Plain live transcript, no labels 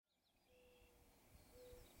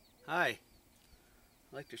Hi,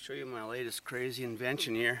 I'd like to show you my latest crazy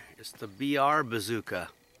invention here. It's the BR Bazooka,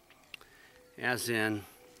 as in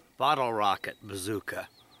Bottle Rocket Bazooka.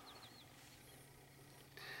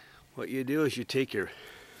 What you do is you take your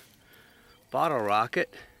bottle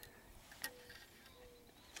rocket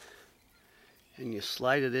and you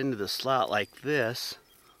slide it into the slot like this,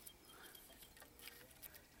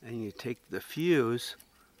 and you take the fuse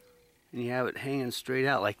and you have it hanging straight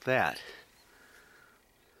out like that,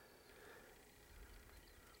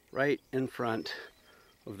 right in front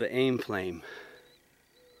of the Aimflame.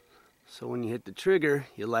 So when you hit the trigger,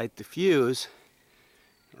 you light the fuse,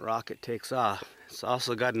 the rocket takes off. It's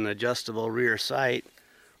also got an adjustable rear sight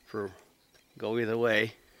for go either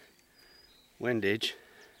way, windage,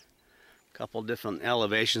 a couple different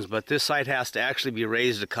elevations, but this sight has to actually be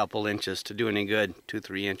raised a couple inches to do any good,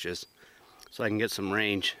 2-3 inches, so I can get some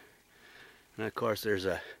range. And of course there's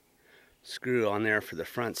a screw on there for the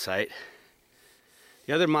front sight.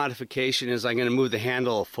 The other modification is I'm going to move the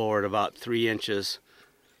handle forward about 3 inches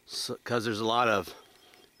because there's a lot of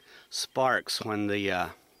sparks when the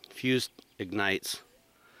fuse ignites.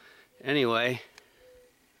 Anyway,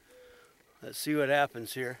 let's see what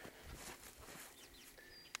happens here.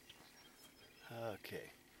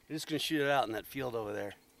 Okay, I'm just going to shoot it out in that field over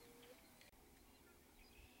there.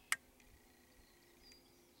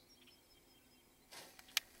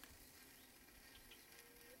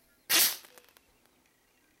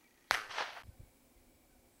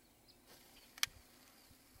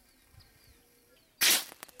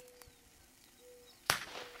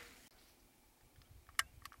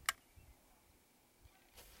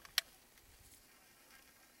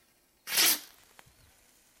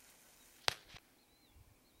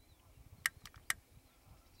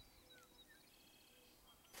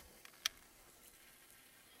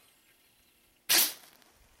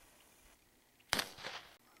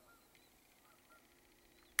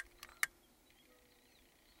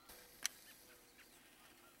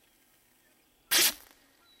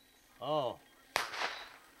 Oh.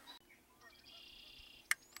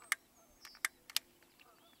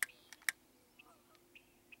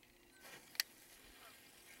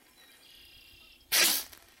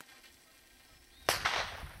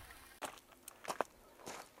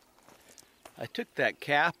 I took that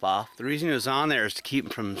cap off. The reason it was on there is to keep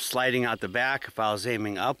it from sliding out the back if I was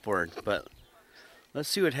aiming upward, but let's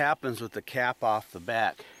see what happens with the cap off the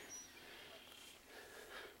back.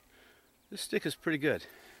 This stick is pretty good.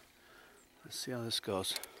 Let's see how this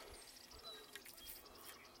goes.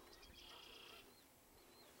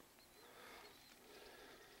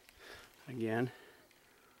 Again,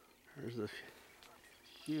 there's the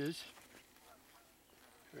fuse.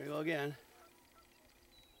 Here we go again.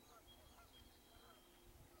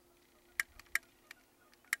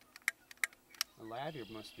 The ladder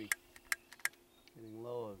must be getting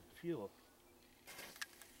low of fuel.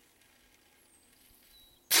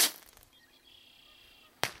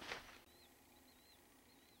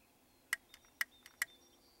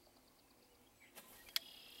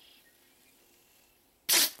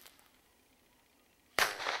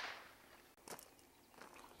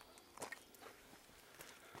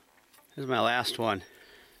 This is my last one.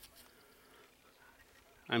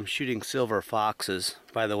 I'm shooting silver foxes,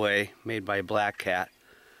 by the way, made by Black Cat.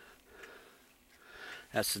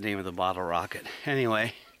 That's the name of the bottle rocket.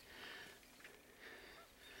 Anyway,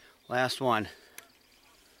 last one.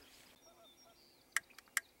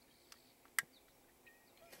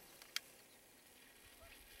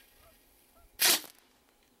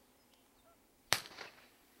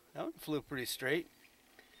 That one flew pretty straight.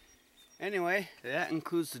 Anyway, that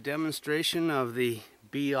includes the demonstration of the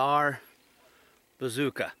BR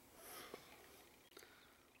Bazooka.